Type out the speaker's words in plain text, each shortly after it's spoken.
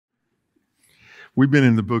We've been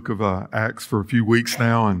in the book of Acts for a few weeks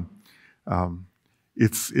now, and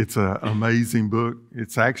it's an amazing book.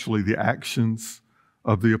 It's actually the actions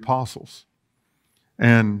of the apostles.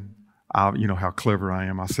 And you know how clever I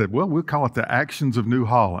am. I said, well, we'll call it the Actions of New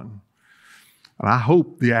Holland. And I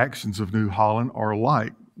hope the actions of New Holland are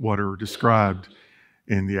like what are described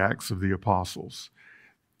in the Acts of the Apostles.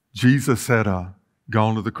 Jesus had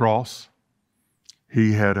gone to the cross.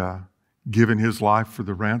 He had given his life for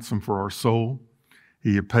the ransom for our soul.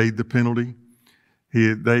 He had paid the penalty.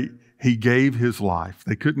 He gave his life.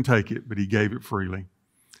 They couldn't take it, but he gave it freely.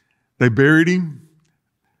 They buried him,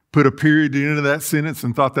 put a period at the end of that sentence,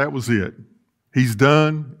 and thought that was it. He's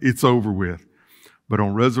done. It's over with. But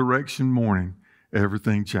on resurrection morning,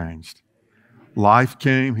 everything changed. Life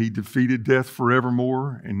came. He defeated death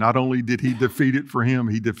forevermore. And not only did he defeat it for him,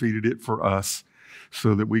 he defeated it for us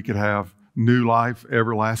so that we could have new life,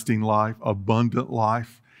 everlasting life, abundant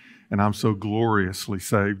life. And I'm so gloriously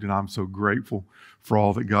saved, and I'm so grateful for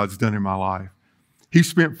all that God's done in my life. He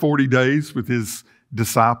spent 40 days with his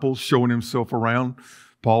disciples showing himself around.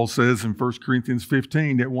 Paul says in 1 Corinthians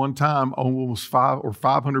 15, at one time, almost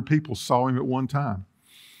 500 people saw him at one time.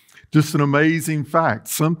 Just an amazing fact,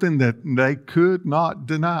 something that they could not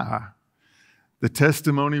deny. The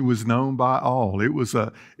testimony was known by all. It was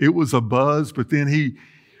a buzz, but then he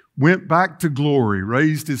went back to glory,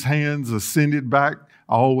 raised his hands, ascended back.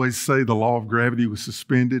 I always say the law of gravity was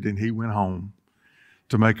suspended, and he went home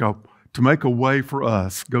to make a way for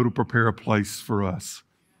us, go to prepare a place for us.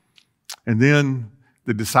 And then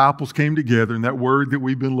the disciples came together, and that word that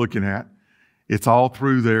we've been looking at, it's all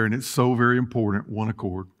through there, and it's so very important, one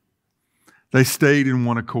accord. They stayed in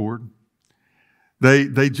one accord.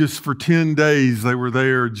 They just, for 10 days, they were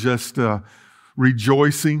there just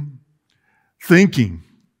rejoicing, thinking.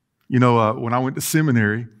 You know, when I went to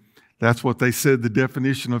seminary, that's what they said the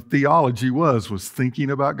definition of theology was thinking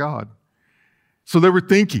about God. So they were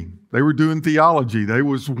thinking. They were doing theology. They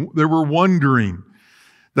were wondering.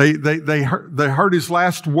 They heard his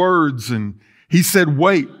last words, and he said,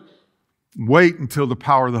 wait until the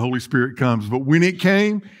power of the Holy Spirit comes. But when it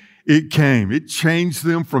came. It changed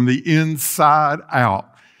them from the inside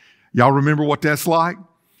out. Y'all remember what that's like?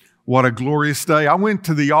 What a glorious day. I went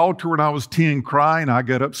to the altar when I was 10 crying. I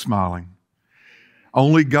got up smiling.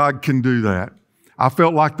 Only God can do that. I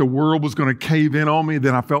felt like the world was going to cave in on me.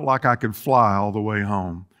 Then I felt like I could fly all the way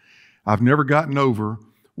home. I've never gotten over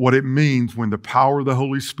what it means when the power of the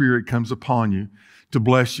Holy Spirit comes upon you to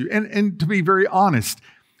bless you. And to be very honest,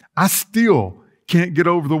 I still can't get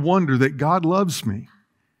over the wonder that God loves me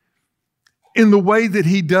in the way that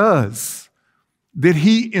he does. That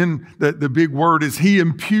the big word is he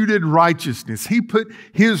imputed righteousness. He put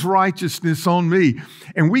his righteousness on me.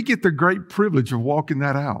 And we get the great privilege of walking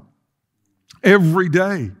that out every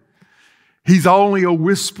day. He's only a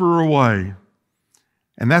whisper away.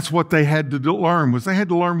 And that's what they had to learn, was they had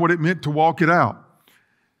to learn what it meant to walk it out.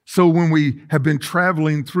 So when we have been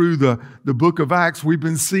traveling through the book of Acts, we've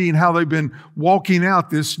been seeing how they've been walking out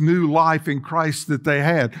this new life in Christ that they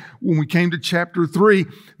had. When we came to chapter 3,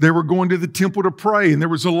 they were going to the temple to pray, and there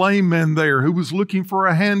was a lame man there who was looking for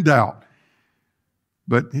a handout.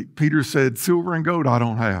 But Peter said, silver and gold I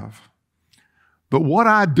don't have. But what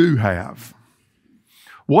I do have,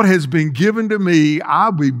 what has been given to me, I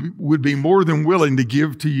would be more than willing to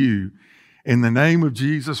give to you. In the name of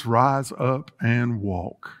Jesus, rise up and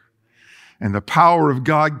walk. And the power of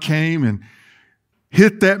God came and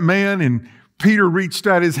hit that man, and Peter reached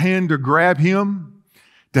out his hand to grab him,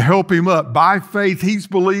 to help him up. By faith, he's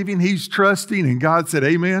believing, he's trusting, and God said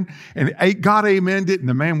amen. And God amened it, and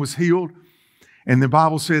the man was healed. And the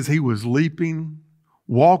Bible says he was leaping,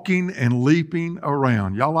 walking and leaping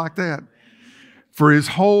around. Y'all like that? For his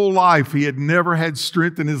whole life, he had never had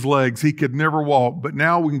strength in his legs. He could never walk. But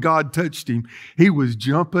now when God touched him, he was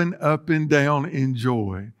jumping up and down in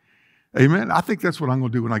joy. Amen. I think that's what I'm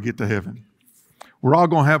going to do when I get to heaven. We're all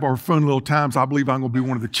going to have our fun little times. I believe I'm going to be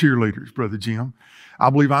one of the cheerleaders, Brother Jim. I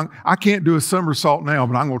believe I can't do a somersault now,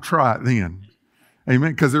 but I'm going to try it then.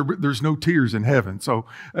 Amen. Because there's no tears in heaven. So,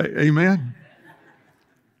 amen.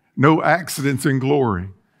 No accidents in glory.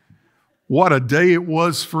 What a day it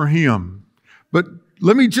was for him. But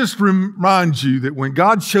let me just remind you that when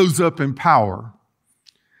God shows up in power,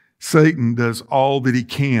 Satan does all that he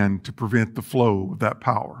can to prevent the flow of that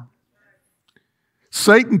power.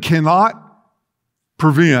 Satan cannot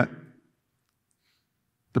prevent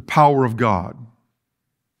the power of God.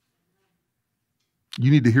 You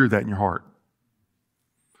need to hear that in your heart.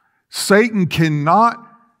 Satan cannot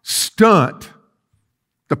stunt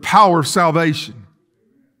the power of salvation.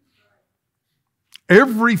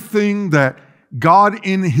 Everything that God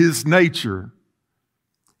in his nature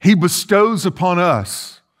He bestows upon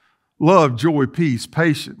us love, joy, peace,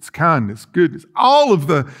 patience, kindness, goodness. All of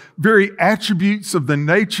the very attributes of the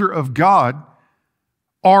nature of God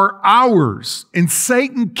are ours, and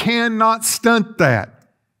Satan cannot stunt that.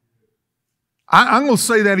 I'm going to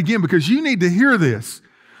say that again because you need to hear this.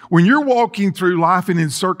 When you're walking through life and in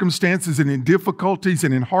circumstances and in difficulties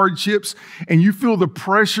and in hardships, and you feel the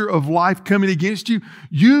pressure of life coming against you,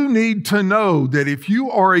 you need to know that if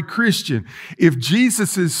you are a Christian, if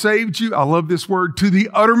Jesus has saved you, I love this word, to the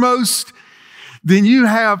uttermost, then you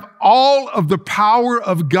have all of the power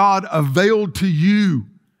of God availed to you.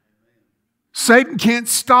 Satan can't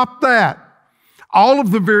stop that. All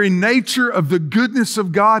of the very nature of the goodness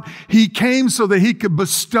of God, He came so that He could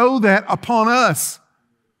bestow that upon us.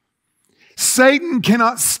 Satan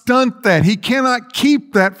cannot stunt that. He cannot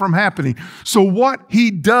keep that from happening. So what he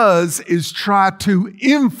does is try to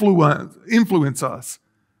influence us.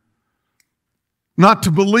 Not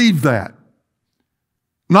to believe that.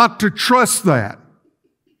 Not to trust that.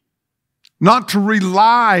 Not to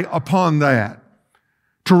rely upon that.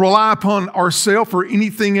 To rely upon ourselves or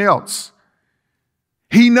anything else.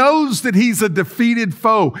 He knows that he's a defeated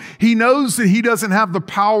foe. He knows that he doesn't have the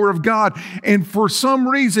power of God. And for some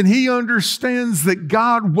reason, he understands that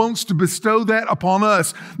God wants to bestow that upon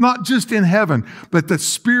us, not just in heaven, but the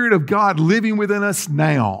Spirit of God living within us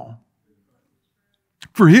now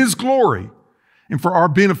for His glory and for our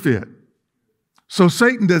benefit. So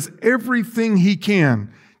Satan does everything he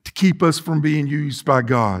can to keep us from being used by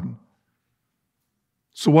God.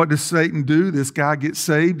 So what does Satan do? This guy gets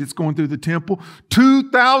saved. It's going through the temple.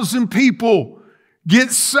 2,000 people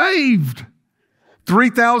get saved.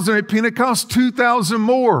 3,000 at Pentecost, 2,000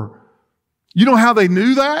 more. You know how they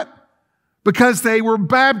knew that? Because they were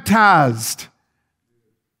baptized.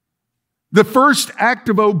 The first act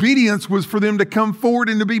of obedience was for them to come forward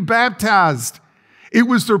and to be baptized. It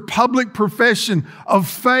was their public profession of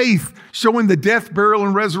faith, showing the death, burial,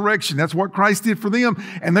 and resurrection. That's what Christ did for them.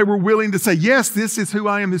 And they were willing to say, yes, this is who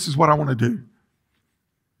I am. This is what I want to do.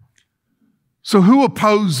 So who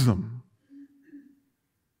opposed them?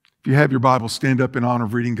 If you have your Bible, stand up in honor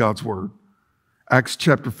of reading God's Word. Acts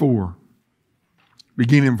chapter 4,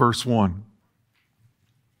 beginning in verse 1.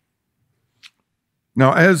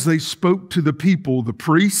 Now, as they spoke to the people, the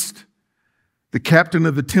priest, the captain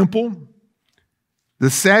of the temple, the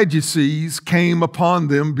Sadducees came upon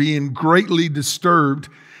them, being greatly disturbed,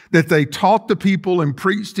 that they taught the people and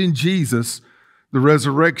preached in Jesus the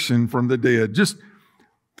resurrection from the dead. Just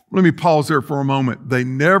let me pause there for a moment. They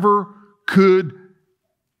never could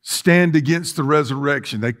stand against the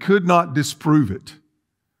resurrection. They could not disprove it.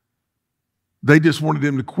 They just wanted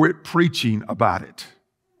them to quit preaching about it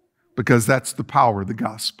because that's the power of the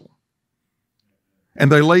gospel.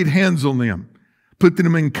 And they laid hands on them, put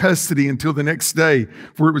them in custody until the next day,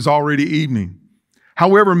 for it was already evening.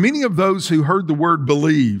 However, many of those who heard the word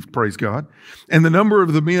believed, praise God, and the number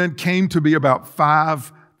of the men came to be about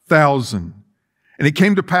 5,000. And it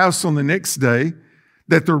came to pass on the next day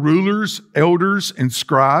that the rulers, elders, and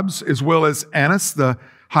scribes, as well as Annas, the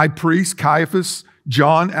high priest, Caiaphas,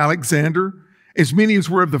 John, Alexander, as many as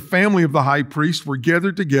were of the family of the high priest, were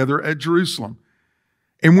gathered together at Jerusalem.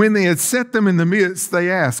 And when they had set them in the midst,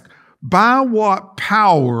 they asked, by what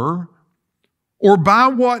power or by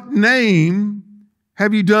what name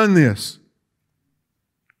have you done this?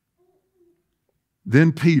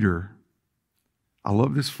 Then Peter, I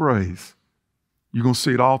love this phrase. You're going to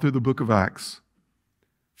see it all through the book of Acts.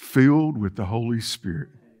 Filled with the Holy Spirit,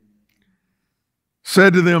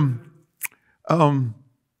 said to them,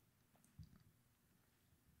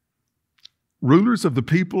 rulers of the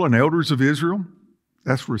people and elders of Israel,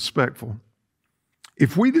 that's respectful.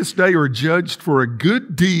 If we this day are judged for a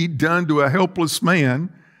good deed done to a helpless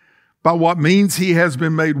man, by what means he has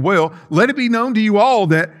been made well, let it be known to you all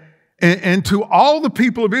that, and to all the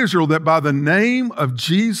people of Israel, that by the name of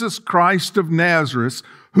Jesus Christ of Nazareth,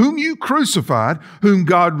 whom you crucified, whom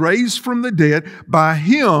God raised from the dead, by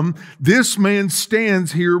him this man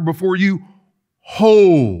stands here before you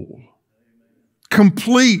whole,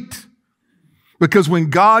 complete. Because when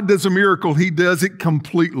God does a miracle, He does it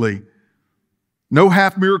completely. No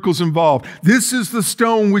half miracles involved. This is the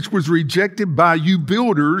stone which was rejected by you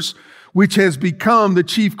builders, which has become the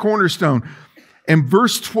chief cornerstone. And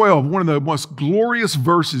verse 12, one of the most glorious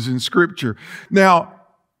verses in Scripture. Now,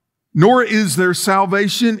 nor is there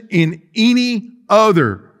salvation in any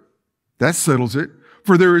other. That settles it.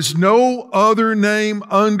 For there is no other name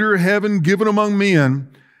under heaven given among men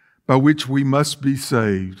by which we must be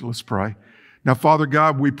saved. Let's pray. Now, Father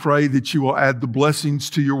God, we pray that you will add the blessings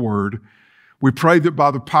to your word. We pray that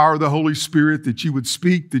by the power of the Holy Spirit that you would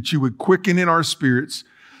speak, that you would quicken in our spirits,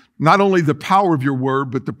 not only the power of your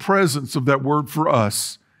word, but the presence of that word for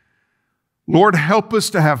us. Lord, help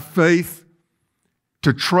us to have faith,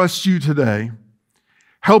 to trust you today.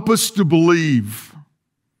 Help us to believe.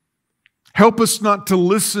 Help us not to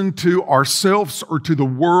listen to ourselves or to the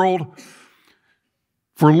world.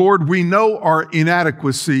 For Lord, we know our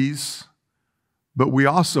inadequacies, but we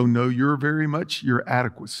also know you're very much your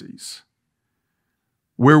adequacies.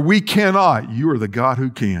 Where we cannot, you are the God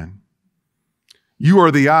who can. You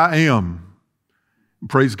are the I am.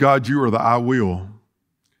 Praise God, you are the I will.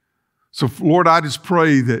 So Lord, I just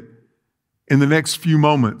pray that in the next few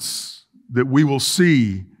moments that we will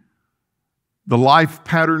see the life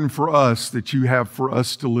pattern for us that you have for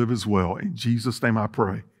us to live as well. In Jesus' name I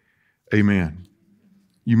pray. Amen.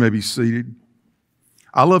 You may be seated.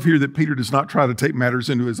 I love here that Peter does not try to take matters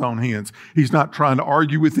into his own hands. He's not trying to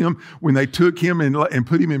argue with him. When they took him and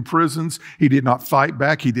put him in prisons, he did not fight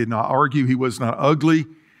back. He did not argue. He was not ugly.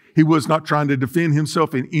 He was not trying to defend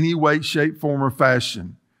himself in any way, shape, form, or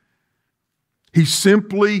fashion. He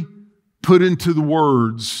simply put into the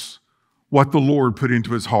words what the Lord put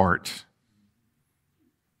into his heart.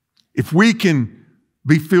 If we can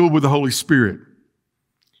be filled with the Holy Spirit,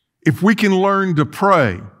 if we can learn to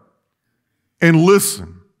pray and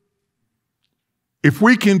listen, if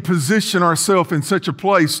we can position ourselves in such a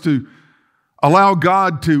place to allow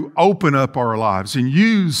God to open up our lives and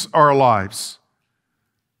use our lives.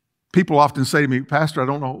 People often say to me, Pastor, I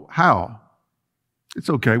don't know how. It's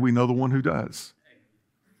okay, we know the one who does.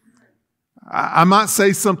 I might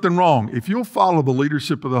say something wrong. If you'll follow the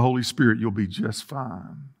leadership of the Holy Spirit, you'll be just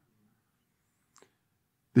fine.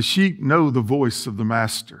 The sheep know the voice of the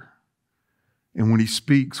master. And when he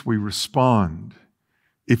speaks, we respond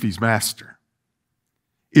if he's master.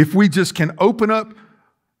 If we just can open up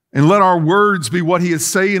and let our words be what he is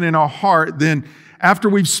saying in our heart, then after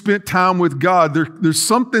we've spent time with God, there's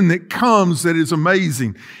something that comes that is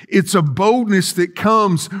amazing. It's a boldness that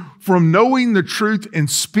comes from knowing the truth and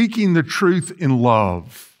speaking the truth in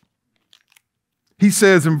love. He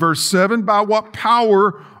says in verse 7, by what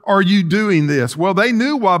power are you doing this? Well, they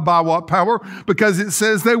knew by what power, because it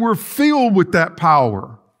says they were filled with that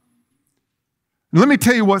power. Let me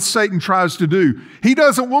tell you what Satan tries to do. He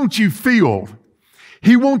doesn't want you filled.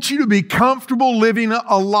 He wants you to be comfortable living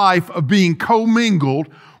a life of being commingled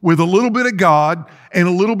with a little bit of God and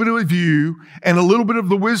a little bit of you and a little bit of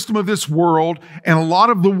the wisdom of this world and a lot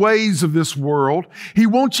of the ways of this world. He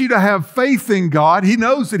wants you to have faith in God. He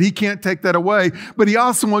knows that he can't take that away, but he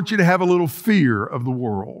also wants you to have a little fear of the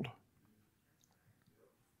world.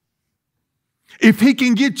 If he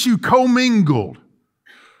can get you commingled,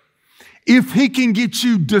 if he can get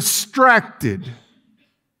you distracted,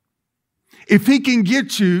 if he can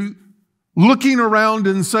get you looking around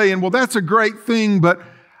and saying, well, that's a great thing, but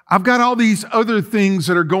I've got all these other things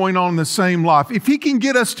that are going on in the same life. If he can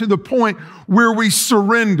get us to the point where we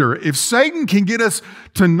surrender, if Satan can get us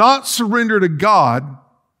to not surrender to God,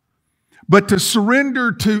 but to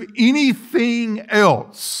surrender to anything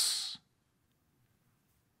else,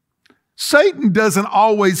 Satan doesn't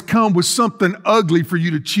always come with something ugly for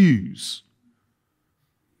you to choose.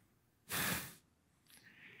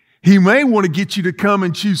 He may want to get you to come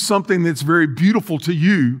and choose something that's very beautiful to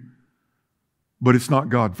you, but it's not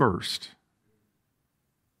God first.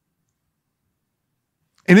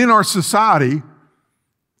 And in our society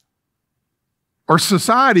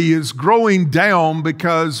is growing down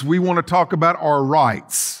because we want to talk about our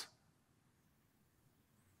rights.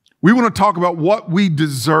 We want to talk about what we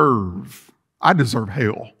deserve. I deserve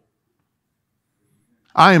hell.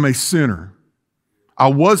 I am a sinner. I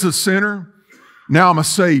was a sinner. Now I'm a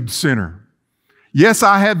saved sinner. Yes,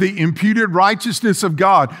 I have the imputed righteousness of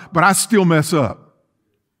God, but I still mess up.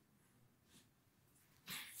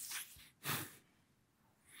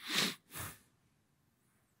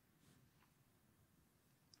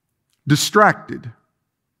 Distracted.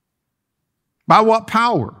 By what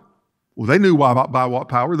power? Well, they knew by what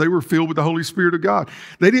power. They were filled with the Holy Spirit of God.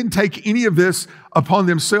 They didn't take any of this upon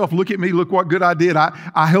themselves. Look at me, look what good I did.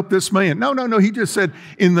 I helped this man. No. He just said,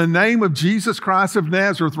 in the name of Jesus Christ of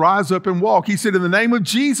Nazareth, rise up and walk. He said, in the name of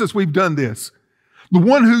Jesus, we've done this. The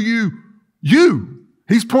one who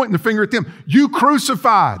he's pointing the finger at them, you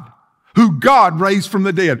crucified, who God raised from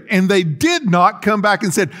the dead. And they did not come back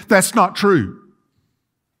and said, that's not true.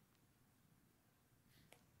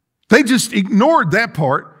 They just ignored that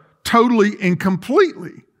part totally and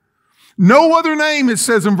completely. No other name, it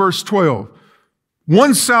says in verse 12.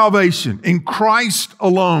 One salvation in Christ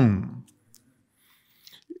alone.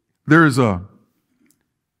 There's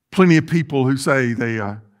plenty of people who say they,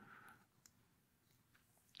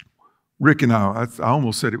 Rick and I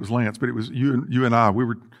almost said it was Lance, but it was you and I. We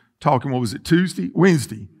were talking, what was it,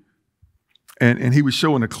 Wednesday. And he was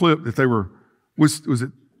showing a clip that they were, was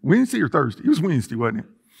it Wednesday or Thursday? It was Wednesday, wasn't it?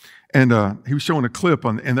 And he was showing a clip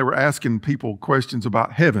and they were asking people questions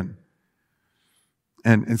about heaven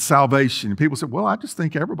and salvation. And people said, well, I just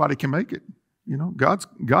think everybody can make it. You know, God's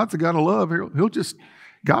a God of love.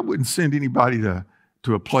 God wouldn't send anybody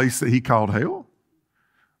to a place that he called hell.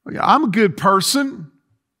 I'm a good person.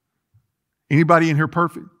 Anybody in here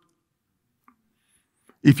perfect?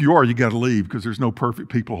 If you are, you got to leave because there's no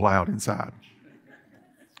perfect people allowed inside.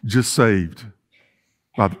 Just saved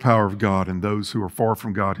by the power of God and those who are far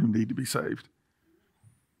from God who need to be saved.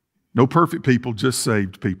 No perfect people, just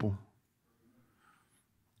saved people.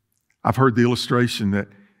 I've heard the illustration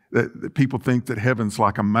that people think that heaven's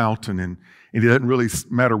like a mountain and it doesn't really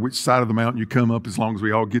matter which side of the mountain you come up as long as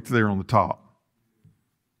we all get there on the top.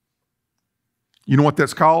 You know what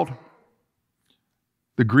that's called?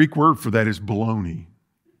 The Greek word for that is baloney.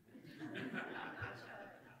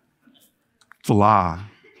 It's a lie.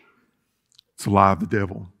 It's a lie of the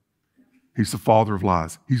devil. He's the father of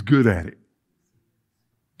lies. He's good at it.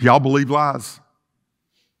 Do y'all believe lies?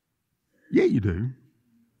 Yeah, you do.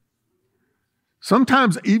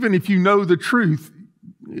 Sometimes even if you know the truth,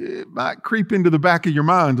 it might creep into the back of your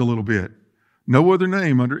mind a little bit. No other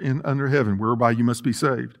name under heaven whereby you must be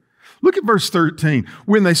saved. Look at verse 13.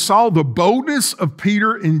 When they saw the boldness of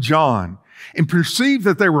Peter and John and perceived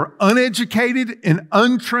that they were uneducated and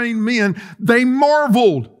untrained men, they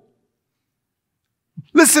marveled.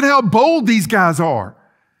 Listen how bold these guys are.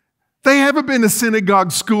 They haven't been to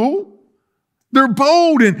synagogue school. They're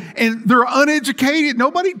bold and they're uneducated.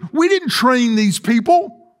 We didn't train these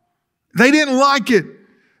people. They didn't like it.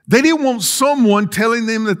 They didn't want someone telling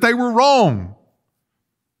them that they were wrong.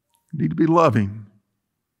 You need to be loving.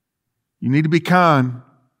 You need to be kind.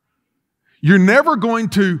 You're never going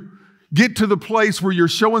to get to the place where you're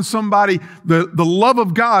showing somebody the love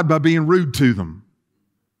of God by being rude to them.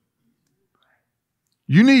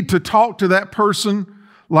 You need to talk to that person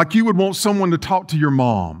like you would want someone to talk to your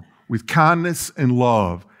mom, with kindness and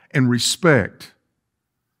love and respect.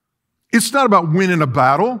 It's not about winning a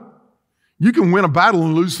battle. You can win a battle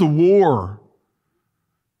and lose the war.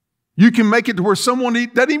 You can make it to where someone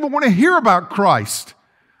doesn't even want to hear about Christ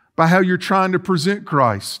by how you're trying to present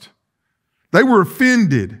Christ. They were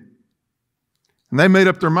offended. And they made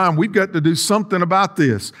up their mind, we've got to do something about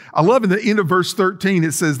this. I love in the end of verse 13,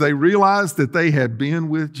 it says they realized that they had been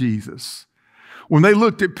with Jesus. When they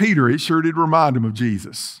looked at Peter, it sure did remind them of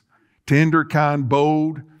Jesus. Tender, kind,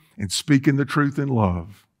 bold, and speaking the truth in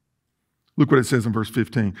love. Look what it says in verse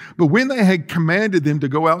 15. But when they had commanded them to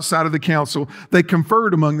go outside of the council, they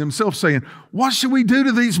conferred among themselves, saying, what shall we do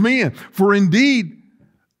to these men? For indeed,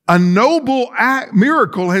 a noble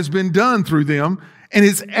miracle has been done through them, and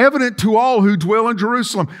it's evident to all who dwell in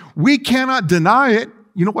Jerusalem. We cannot deny it.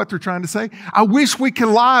 You know what they're trying to say? I wish we could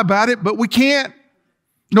lie about it, but we can't.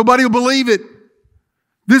 Nobody will believe it.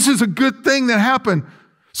 This is a good thing that happened.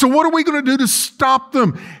 So what are we going to do to stop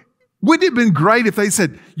them? Wouldn't it have been great if they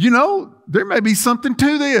said, there may be something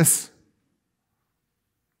to this.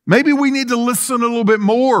 Maybe we need to listen a little bit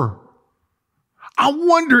more. I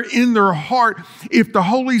wonder in their heart if the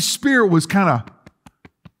Holy Spirit was kind of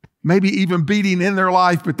maybe even beating in their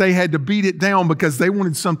life, but they had to beat it down because they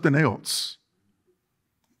wanted something else.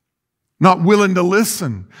 Not willing to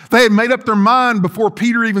listen. They had made up their mind before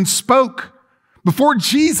Peter even spoke, before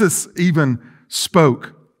Jesus even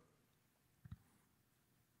spoke.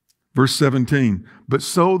 Verse 17, but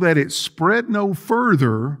so that it spread no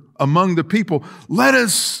further among the people, let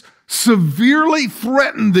us severely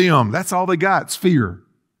threaten them. That's all they got, it's fear.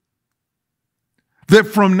 That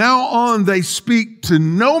from now on they speak to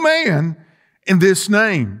no man in this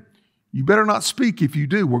name. You better not speak. If you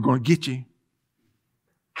do, we're going to get you.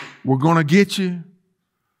 We're going to get you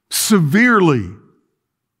severely.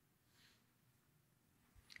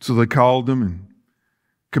 So they called them and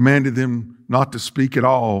commanded them not to speak at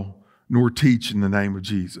all, nor teach in the name of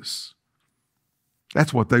Jesus.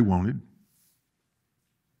 That's what they wanted.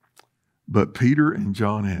 But Peter and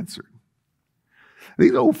John answered.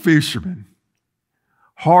 These old fishermen,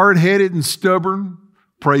 hard-headed and stubborn,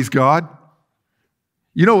 praise God.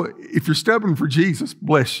 If you're stubborn for Jesus,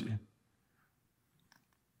 bless you.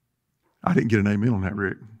 I didn't get an amen on that,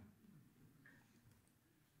 Rick.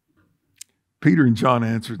 Peter and John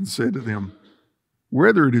answered and said to them,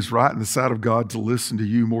 whether it is right in the sight of God to listen to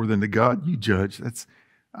you more than to God, you judge.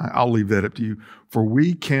 I'll leave that up to you. For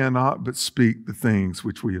we cannot but speak the things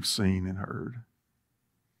which we have seen and heard.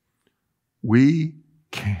 We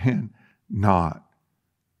cannot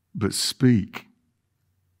but speak.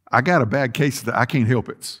 I got a bad case of that. I can't help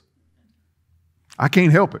it. I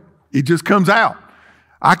can't help it. It just comes out.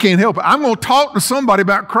 I can't help it. I'm going to talk to somebody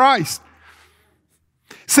about Christ.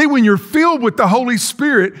 See, when you're filled with the Holy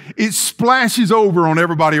Spirit, it splashes over on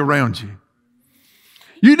everybody around you.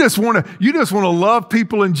 You just want to love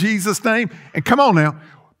people in Jesus' name. And come on now,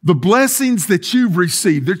 the blessings that you've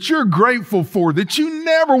received, that you're grateful for, that you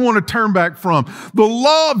never want to turn back from, the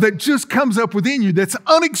love that just comes up within you that's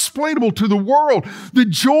unexplainable to the world, the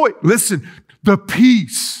joy, listen, the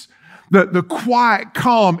peace, the quiet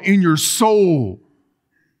calm in your soul.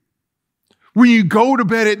 When you go to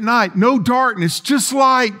bed at night, no darkness, just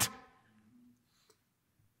light.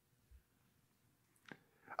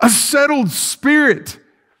 A settled spirit.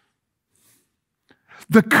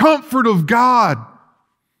 The comfort of God.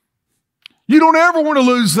 You don't ever want to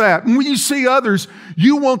lose that. And when you see others,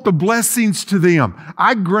 you want the blessings to them.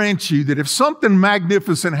 I grant you that if something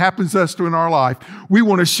magnificent happens to us in our life, we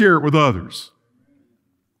want to share it with others.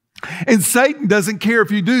 And Satan doesn't care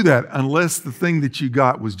if you do that unless the thing that you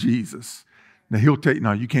got was Jesus. Now, he'll tell you,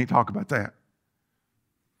 no, you can't talk about that.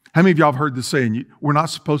 How many of y'all have heard this saying, we're not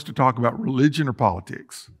supposed to talk about religion or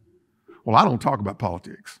politics? Well, I don't talk about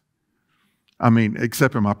politics. I mean,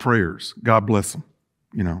 except in my prayers. God bless them,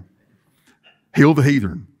 you know. Heal the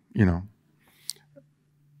heathen, you know.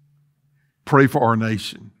 Pray for our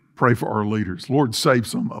nation. Pray for our leaders. Lord, save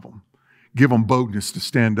some of them. Give them boldness to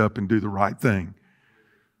stand up and do the right thing.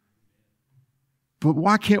 But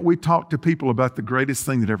why can't we talk to people about the greatest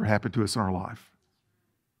thing that ever happened to us in our life?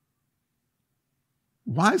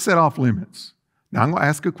 Why is that off limits? Now, I'm going to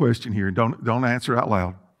ask a question here, and don't answer out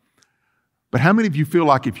loud. But how many of you feel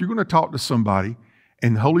like if you're going to talk to somebody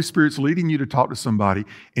and the Holy Spirit's leading you to talk to somebody,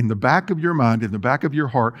 in the back of your mind, in the back of your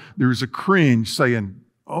heart, there's a cringe saying,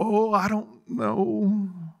 oh, I don't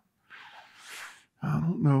know.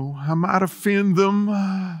 I might offend them.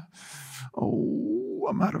 I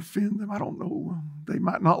might offend them. I don't know. They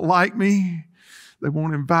might not like me. They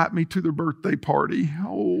won't invite me to their birthday party.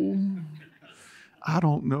 Oh, I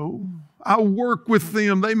don't know. I work with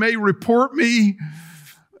them. They may report me.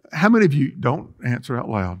 How many of you don't answer out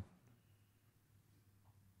loud?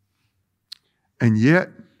 And yet,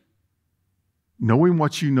 knowing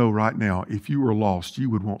what you know right now, if you were lost, you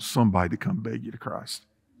would want somebody to come beg you to Christ.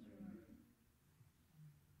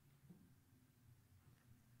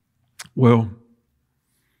 Well,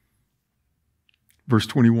 verse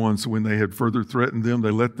 21, so when they had further threatened them,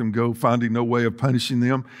 they let them go, finding no way of punishing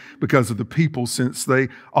them because of the people, since they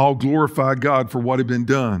all glorified God for what had been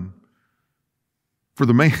done. For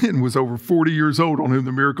the man was over 40 years old on whom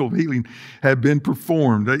the miracle of healing had been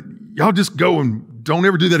performed. Y'all just go and don't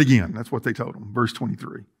ever do that again. That's what they told him. Verse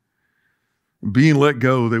 23. Being let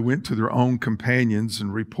go, they went to their own companions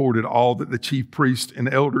and reported all that the chief priests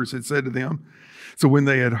and elders had said to them. So when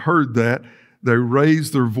they had heard that, they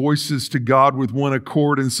raised their voices to God with one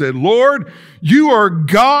accord and said, Lord, you are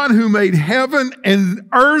God who made heaven and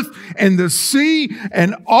earth and the sea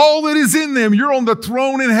and all that is in them. You're on the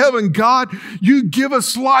throne in heaven. God, you give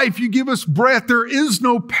us life. You give us breath. There is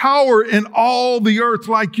no power in all the earth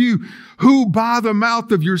like you, who by the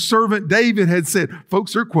mouth of your servant David had said,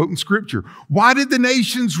 folks, they're quoting scripture. Why did the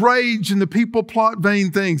nations rage and the people plot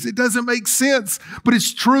vain things? It doesn't make sense, but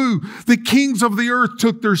it's true. The kings of the earth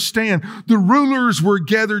took their stand. The rulers were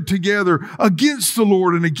gathered together against the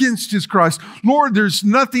Lord and against his Christ. Lord, there's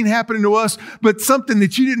nothing happening to us but something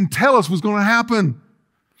that you didn't tell us was going to happen.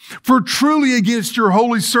 For truly against your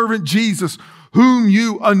holy servant Jesus, whom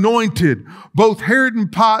you anointed, both Herod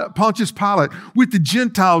and Pontius Pilate, with the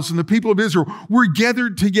Gentiles and the people of Israel, were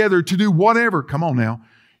gathered together to do whatever, come on now,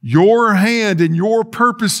 your hand and your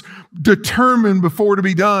purpose determined before to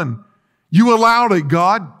be done. You allowed it,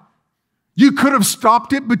 God. You could have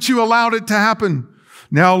stopped it, but you allowed it to happen.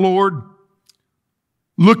 Now, Lord,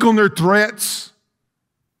 look on their threats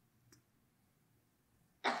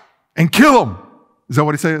and kill them. Is that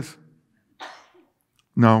what he says?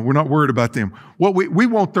 No, we're not worried about them. What we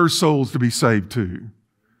want their souls to be saved too.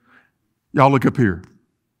 Y'all look up here.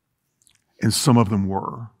 And some of them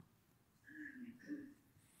were.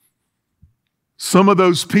 Some of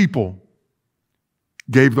those people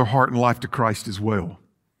gave their heart and life to Christ as well.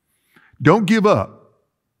 Don't give up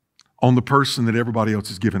on the person that everybody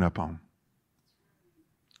else is giving up on.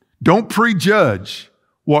 Don't prejudge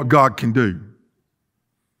what God can do.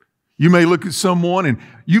 You may look at someone and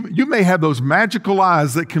you may have those magical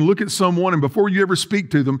eyes that can look at someone, and before you ever speak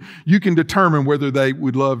to them, you can determine whether they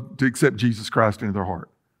would love to accept Jesus Christ into their heart.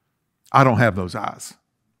 I don't have those eyes.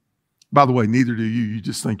 By the way, neither do you. You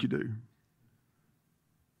just think you do.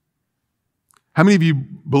 How many of you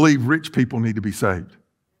believe rich people need to be saved?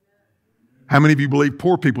 How many of you believe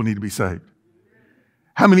poor people need to be saved?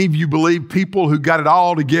 How many of you believe people who got it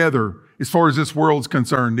all together as far as this world's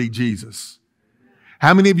concerned need Jesus?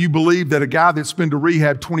 How many of you believe that a guy that's been to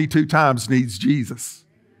rehab 22 times needs Jesus?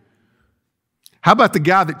 How about the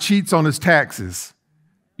guy that cheats on his taxes?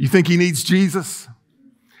 You think he needs Jesus?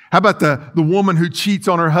 How about the woman who cheats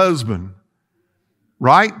on her husband?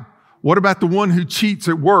 Right? What about the one who cheats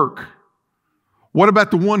at work? What about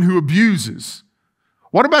the one who abuses?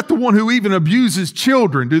 What about the one who even abuses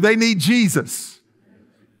children? Do they need Jesus?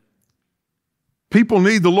 People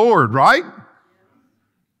need the Lord, right?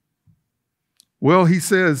 Well, he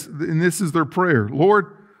says, and this is their prayer,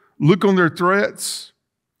 Lord, look on their threats,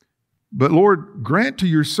 but Lord, grant to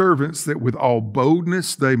your servants that with all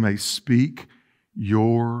boldness they may speak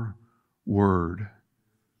your word.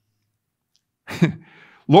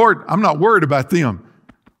 Lord, I'm not worried about them,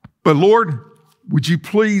 but Lord, would you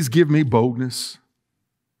please give me boldness?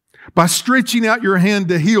 By stretching out your hand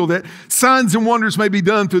to heal, that signs and wonders may be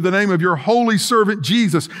done through the name of your holy servant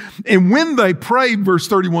Jesus. And when they prayed, verse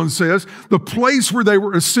 31 says, the place where they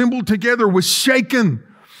were assembled together was shaken,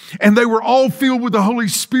 and they were all filled with the Holy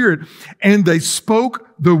Spirit, and they spoke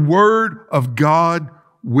the word of God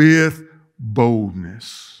with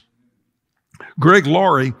boldness. Greg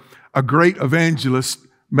Laurie, a great evangelist,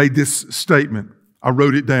 made this statement. I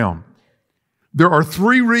wrote it down. There are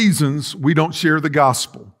 3 reasons we don't share the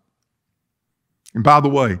gospel. And by the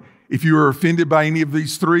way, if you are offended by any of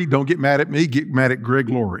these 3, don't get mad at me, get mad at Greg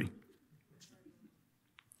Laurie.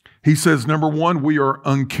 He says, number 1, we are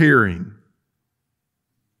uncaring.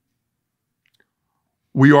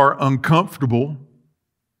 We are uncomfortable.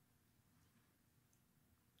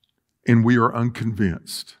 And we are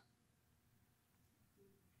unconvinced.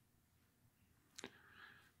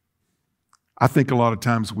 I think a lot of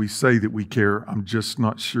times we say that we care. I'm just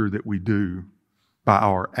not sure that we do by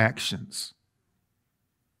our actions.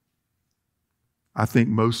 I think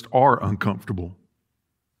most are uncomfortable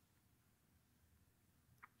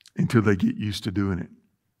until they get used to doing it.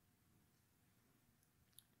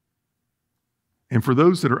 And for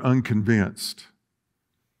those that are unconvinced,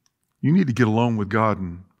 you need to get alone with God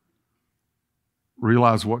and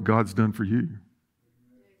realize what God's done for you.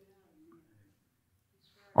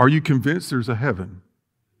 Are you convinced there's a heaven?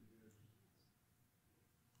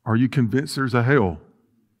 Are you convinced there's a hell?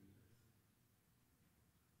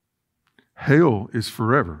 Hell is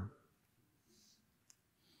forever.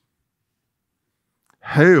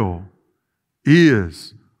 Hell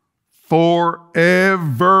is forever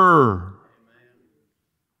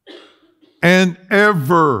and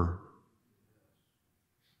ever.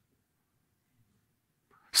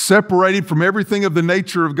 Separated from everything of the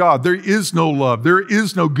nature of God. There is no love. There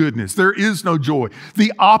is no goodness. There is no joy.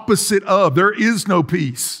 The opposite of. There is no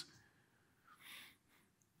peace.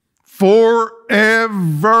 Forever.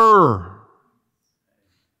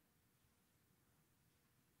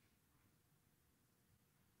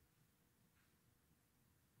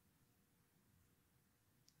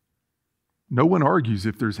 No one argues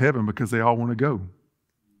if there's heaven because they all want to go.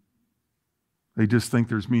 They just think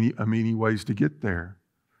there's many ways to get there.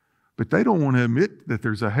 But they don't want to admit that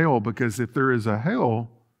there's a hell, because if there is a hell,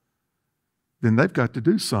 then they've got to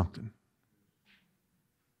do something.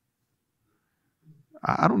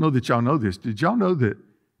 I don't know that y'all know this. Did y'all know that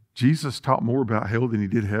Jesus taught more about hell than he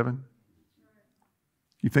did heaven?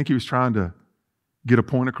 You think he was trying to get a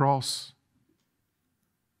point across?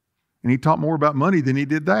 And he taught more about money than he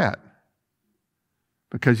did that.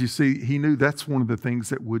 Because you see, he knew that's one of the things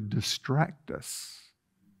that would distract us,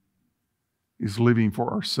 is living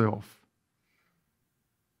for ourselves.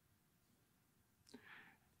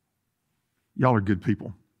 Y'all are good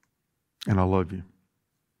people, and I love you.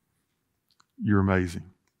 You're amazing.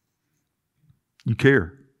 You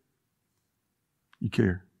care. You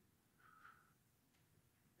care.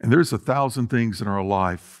 And there's 1,000 things in our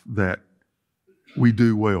life that we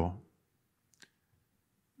do well.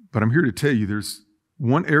 But I'm here to tell you there's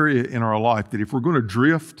one area in our life that if we're going to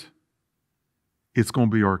drift, it's going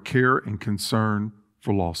to be our care and concern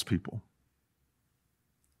for lost people.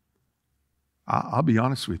 I'll be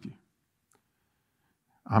honest with you.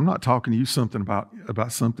 I'm not talking to you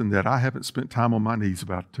about something that I haven't spent time on my knees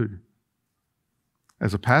about too.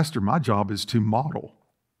 As a pastor, my job is to model.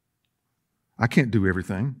 I can't do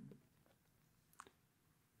everything,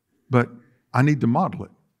 but I need to model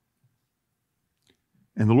it.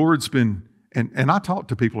 And the Lord's been, and I talk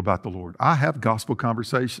to people about the Lord. I have gospel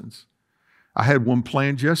conversations. I had one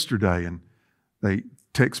planned yesterday, and they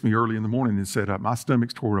texted me early in the morning and said, my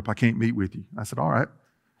stomach's tore up. I can't meet with you. I said, all right.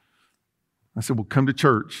 I said, well, come to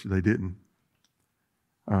church. They didn't.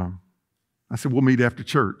 I said, we'll meet after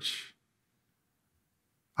church.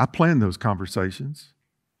 I planned those conversations.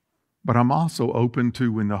 But I'm also open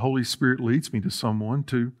to, when the Holy Spirit leads me to someone,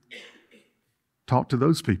 to talk to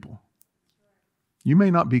those people. You may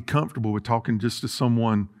not be comfortable with talking just to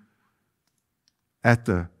someone at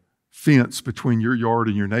the fence between your yard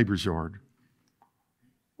and your neighbor's yard,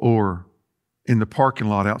 or in the parking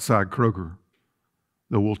lot outside Kroger,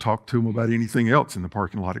 though we'll talk to them about anything else in the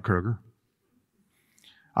parking lot at Kroger.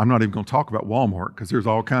 I'm not even going to talk about Walmart, because there's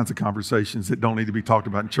all kinds of conversations that don't need to be talked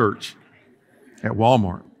about in church at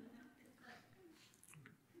Walmart.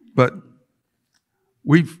 But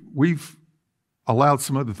we've allowed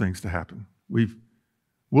some other things to happen.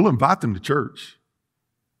 We'll invite them to church.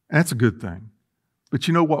 That's a good thing. But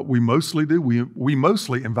you know what we mostly do? We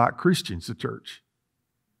mostly invite Christians to church.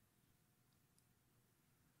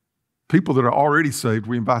 People that are already saved,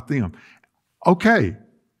 we invite them. Okay,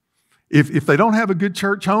 if they don't have a good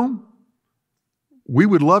church home, we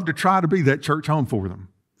would love to try to be that church home for them,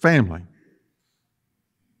 family.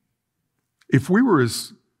 If we were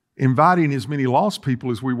as inviting as many lost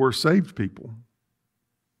people as we were saved people,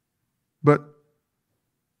 but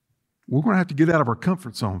we're going to have to get out of our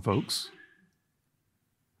comfort zone, folks.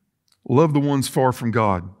 Love the ones far from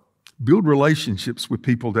God. Build relationships with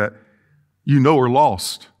people that you know are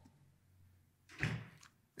lost.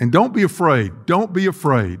 And don't be afraid. Don't be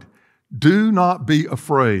afraid. Do not be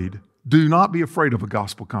afraid. Do not be afraid of a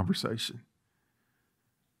gospel conversation.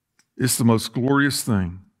 It's the most glorious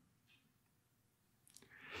thing.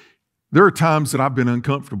 There are times that I've been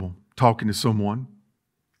uncomfortable talking to someone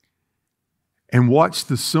and watched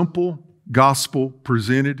the simple gospel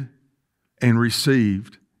presented and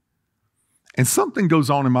received, and something goes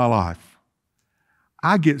on in my life.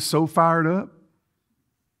 I get so fired up.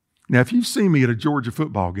 Now, if you've seen me at a Georgia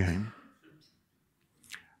football game,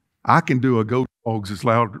 I can do a Go Dogs as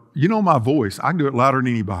loud. You know my voice. I can do it louder than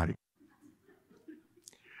anybody.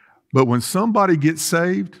 But when somebody gets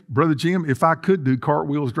saved, Brother Jim, if I could do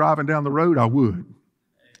cartwheels driving down the road, I would.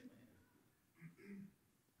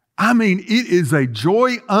 I mean, it is a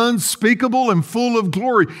joy unspeakable and full of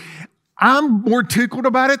glory. I'm more tickled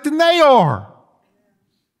about it than they are.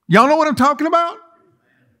 Y'all know what I'm talking about?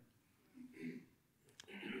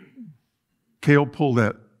 Kale, pull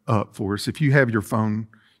that up for us. If you have your phone,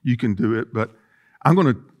 you can do it. But I'm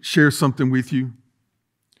going to share something with you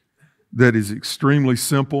that is extremely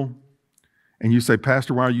simple. And you say,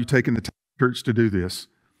 Pastor, why are you taking the time in church to do this?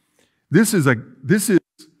 This is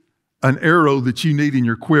an arrow that you need in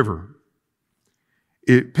your quiver.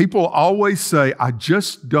 People always say, I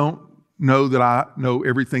just don't know that I know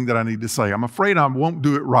everything that I need to say. I'm afraid I won't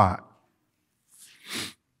do it right.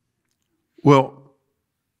 Well,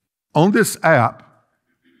 on this app,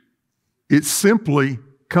 it simply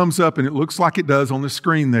comes up and it looks like it does on the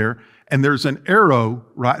screen there. And there's an arrow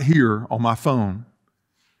right here on my phone.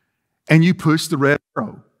 And you push the red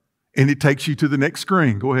arrow and it takes you to the next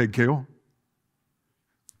screen. Go ahead, Kale.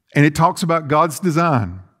 And it talks about God's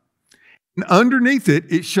design. And underneath it,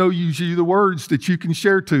 it shows you the words that you can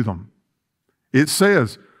share to them. It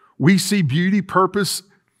says, we see beauty, purpose,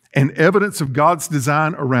 and evidence of God's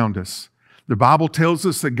design around us. The Bible tells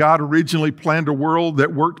us that God originally planned a world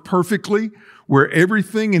that worked perfectly, where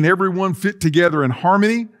everything and everyone fit together in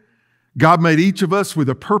harmony. God made each of us with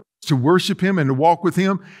a purpose to worship Him and to walk with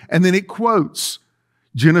Him. And then it quotes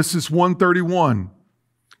Genesis 1:31.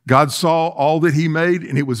 God saw all that He made,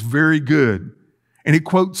 and it was very good. And it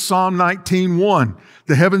quotes Psalm 19:1.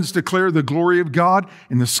 The heavens declare the glory of God,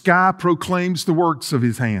 and the sky proclaims the works of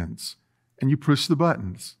His hands. And you push the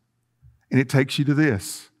buttons, and it takes you to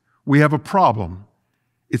this. We have a problem.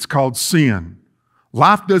 It's called sin.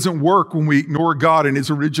 Life doesn't work when we ignore God and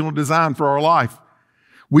His original design for our life.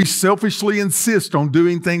 We selfishly insist on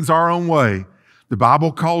doing things our own way. The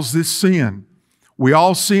Bible calls this sin. We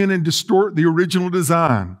all sin and distort the original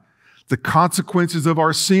design. The consequences of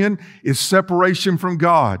our sin is separation from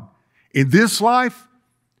God in this life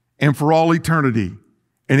and for all eternity.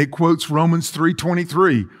 And it quotes Romans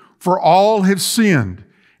 3:23, for all have sinned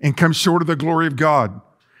and come short of the glory of God.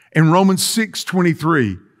 And Romans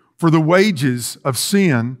 6:23, for the wages of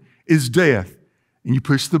sin is death. And you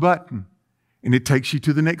push the button and it takes you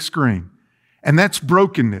to the next screen. And that's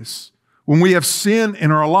brokenness. When we have sin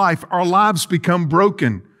in our life, our lives become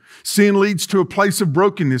broken. Sin leads to a place of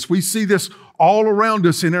brokenness. We see this all around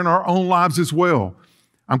us and in our own lives as well.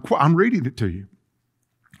 I'm reading it to you.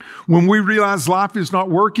 When we realize life is not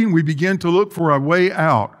working, we begin to look for a way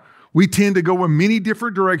out. We tend to go in many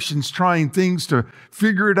different directions, trying things to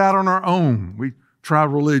figure it out on our own. We try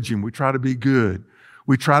religion. We try to be good.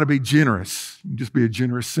 We try to be generous. You just be a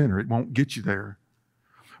generous sinner. It won't get you there.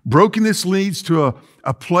 Brokenness leads to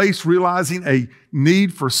a place realizing a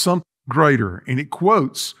need for something greater. And it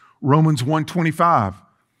quotes Romans 1:25.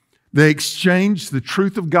 They exchanged the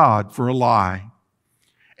truth of God for a lie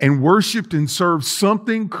and worshiped and served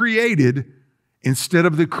something created instead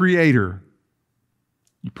of the Creator.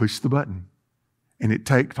 You push the button, and it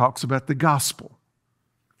talks about the gospel.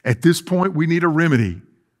 At this point, we need a remedy.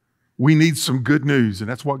 We need some good news, and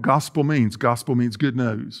that's what gospel means. Gospel means good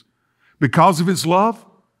news. Because of His love,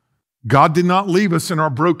 God did not leave us in our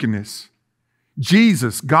brokenness.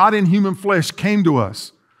 Jesus, God in human flesh, came to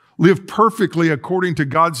us, lived perfectly according to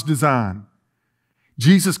God's design.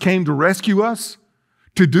 Jesus came to rescue us,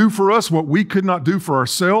 to do for us what we could not do for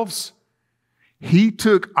ourselves. He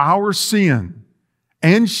took our sin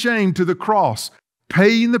and shame to the cross,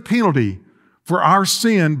 paying the penalty for our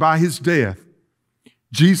sin by His death.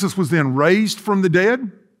 Jesus was then raised from the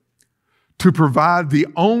dead to provide the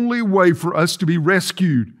only way for us to be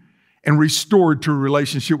rescued and restored to a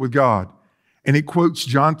relationship with God. And it quotes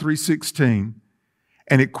John 3:16,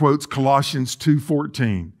 and it quotes Colossians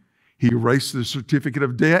 2:14. He erased the certificate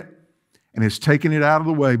of debt and has taken it out of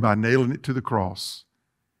the way by nailing it to the cross.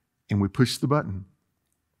 And we push the button.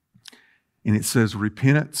 And it says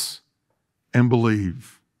repentance and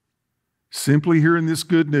believe. Simply hearing this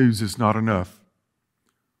good news is not enough.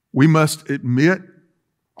 We must admit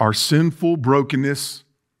our sinful brokenness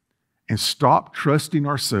and stop trusting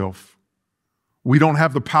ourselves. We don't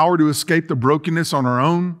have the power to escape the brokenness on our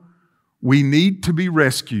own. We need to be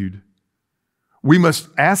rescued. We must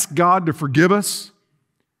ask God to forgive us,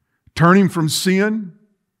 turning from sin,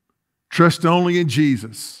 trust only in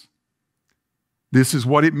Jesus. This is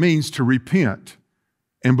what it means to repent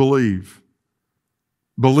and believe.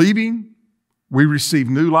 Believing, we receive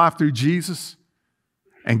new life through Jesus,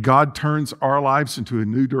 and God turns our lives into a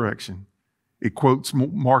new direction. It quotes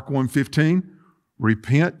Mark 1:15,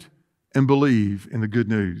 repent and believe in the good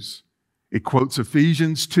news. It quotes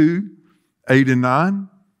Ephesians 2:8 and 9,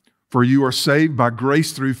 for you are saved by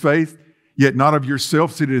grace through faith, yet not of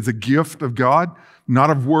yourselves, it is a gift of God, not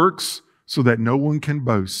of works, so that no one can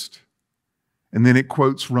boast. And then it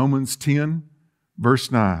quotes Romans 10,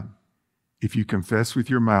 verse 9. If you confess with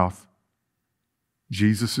your mouth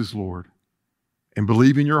Jesus is Lord and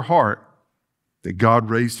believe in your heart that God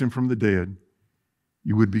raised Him from the dead,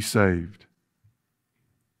 you would be saved.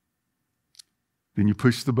 Then you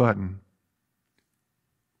push the button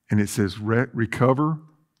and it says recover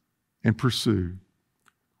and pursue.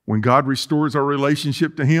 When God restores our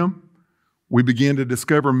relationship to Him, we begin to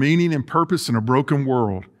discover meaning and purpose in a broken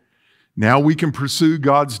world. Now we can pursue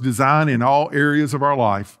God's design in all areas of our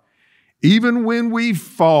life. Even when we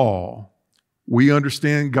fall, we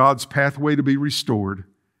understand God's pathway to be restored.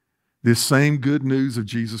 This same good news of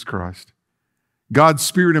Jesus Christ. God's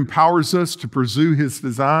Spirit empowers us to pursue His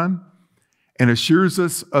design and assures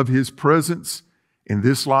us of His presence in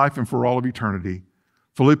this life and for all of eternity.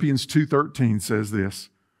 Philippians 2:13 says this,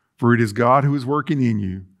 for it is God who is working in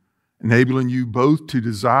you, enabling you both to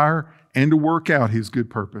desire and to work out His good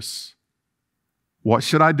purpose. What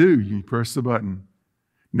should I do? You press the button.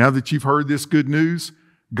 Now that you've heard this good news,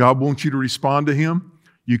 God wants you to respond to Him.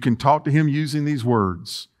 You can talk to Him using these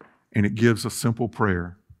words, and it gives a simple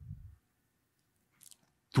prayer.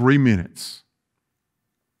 3 minutes.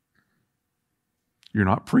 You're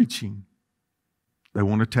not preaching. They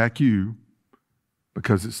won't attack you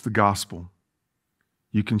because it's the gospel.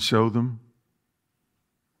 You can show them.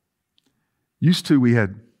 Used to, we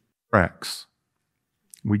had tracts.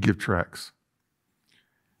 We give tracts.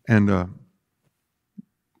 And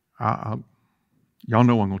y'all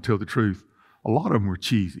know I'm going to tell the truth. A lot of them were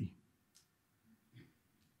cheesy.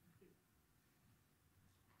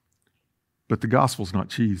 But the gospel's not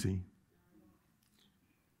cheesy.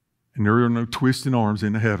 And there are no twisting arms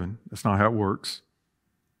into heaven. That's not how it works.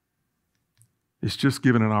 It's just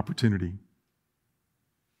given an opportunity.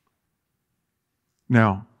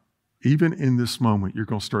 Now, even in this moment, you're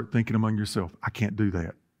going to start thinking among yourself, I can't do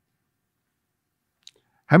that.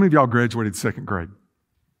 How many of y'all graduated second grade?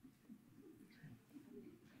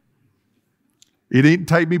 It didn't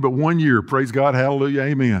take me but 1 year. Praise God, hallelujah,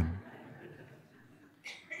 amen.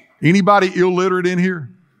 Anybody illiterate in here?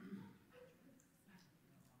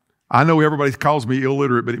 I know everybody calls me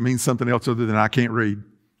illiterate, but it means something else other than I can't read.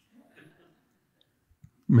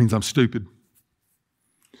 It means I'm stupid.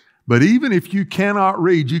 But even if you cannot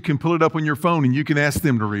read, you can pull it up on your phone and you can ask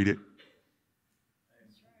them to read it.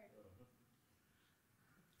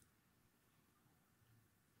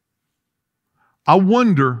 I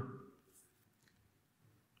wonder,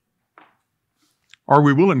 are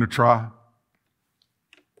we willing to try?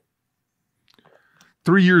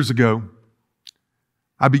 3 years ago,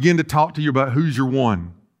 I began to talk to you about who's your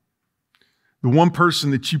one. The one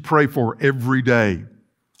person that you pray for every day.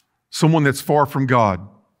 someone that's far from God.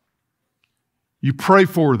 You pray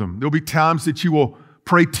for them. There'll be times that you will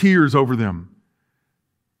pray tears over them.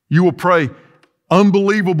 You will pray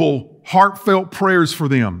unbelievable, heartfelt prayers for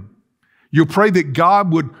them. You'll pray that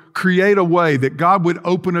God would create a way, that God would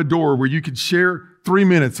open a door where you could share 3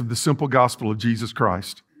 minutes of the simple gospel of Jesus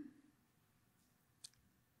Christ.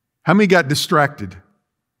 How many got distracted?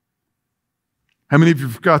 How many of you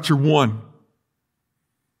forgot your one?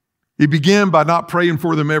 It began by not praying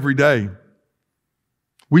for them every day.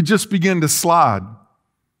 We just began to slide.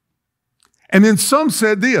 And then some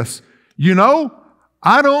said this,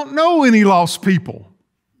 I don't know any lost people.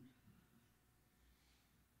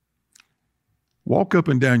 Walk up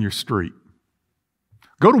and down your street.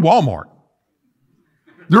 Go to Walmart.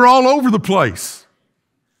 They're all over the place.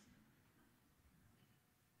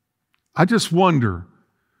 I just wonder,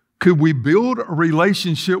 could we build a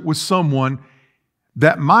relationship with someone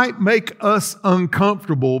that might make us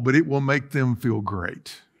uncomfortable, but it will make them feel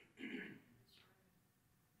great?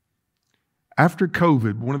 After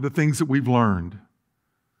COVID, one of the things that we've learned,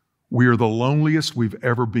 we are the loneliest we've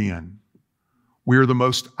ever been. We are the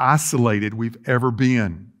most isolated we've ever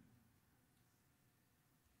been.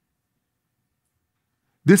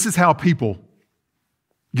 This is how people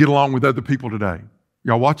get along with other people today.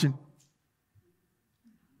 Y'all watching?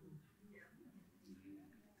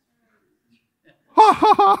 Ha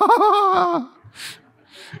ha ha ha!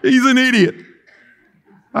 He's an idiot.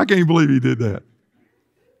 I can't believe he did that.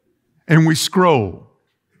 And we scroll.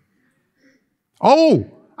 Oh,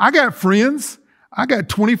 I got friends. I got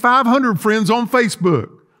 2,500 friends on Facebook.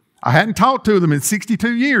 I hadn't talked to them in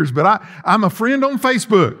 62 years, but I'm a friend on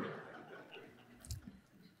Facebook.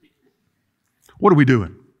 What are we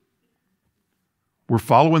doing? We're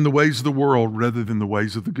following the ways of the world rather than the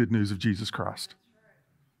ways of the good news of Jesus Christ.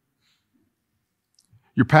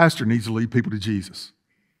 Your pastor needs to lead people to Jesus.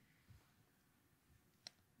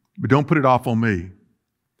 But don't put it off on me.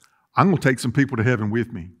 I'm going to take some people to heaven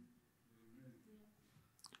with me.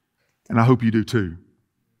 And I hope you do too.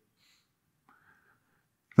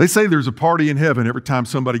 They say there's a party in heaven every time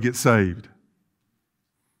somebody gets saved.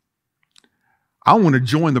 I want to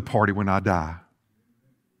join the party when I die.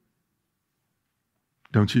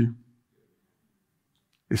 Don't you?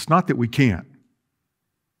 It's not that we can't.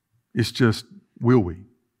 It's just, will we?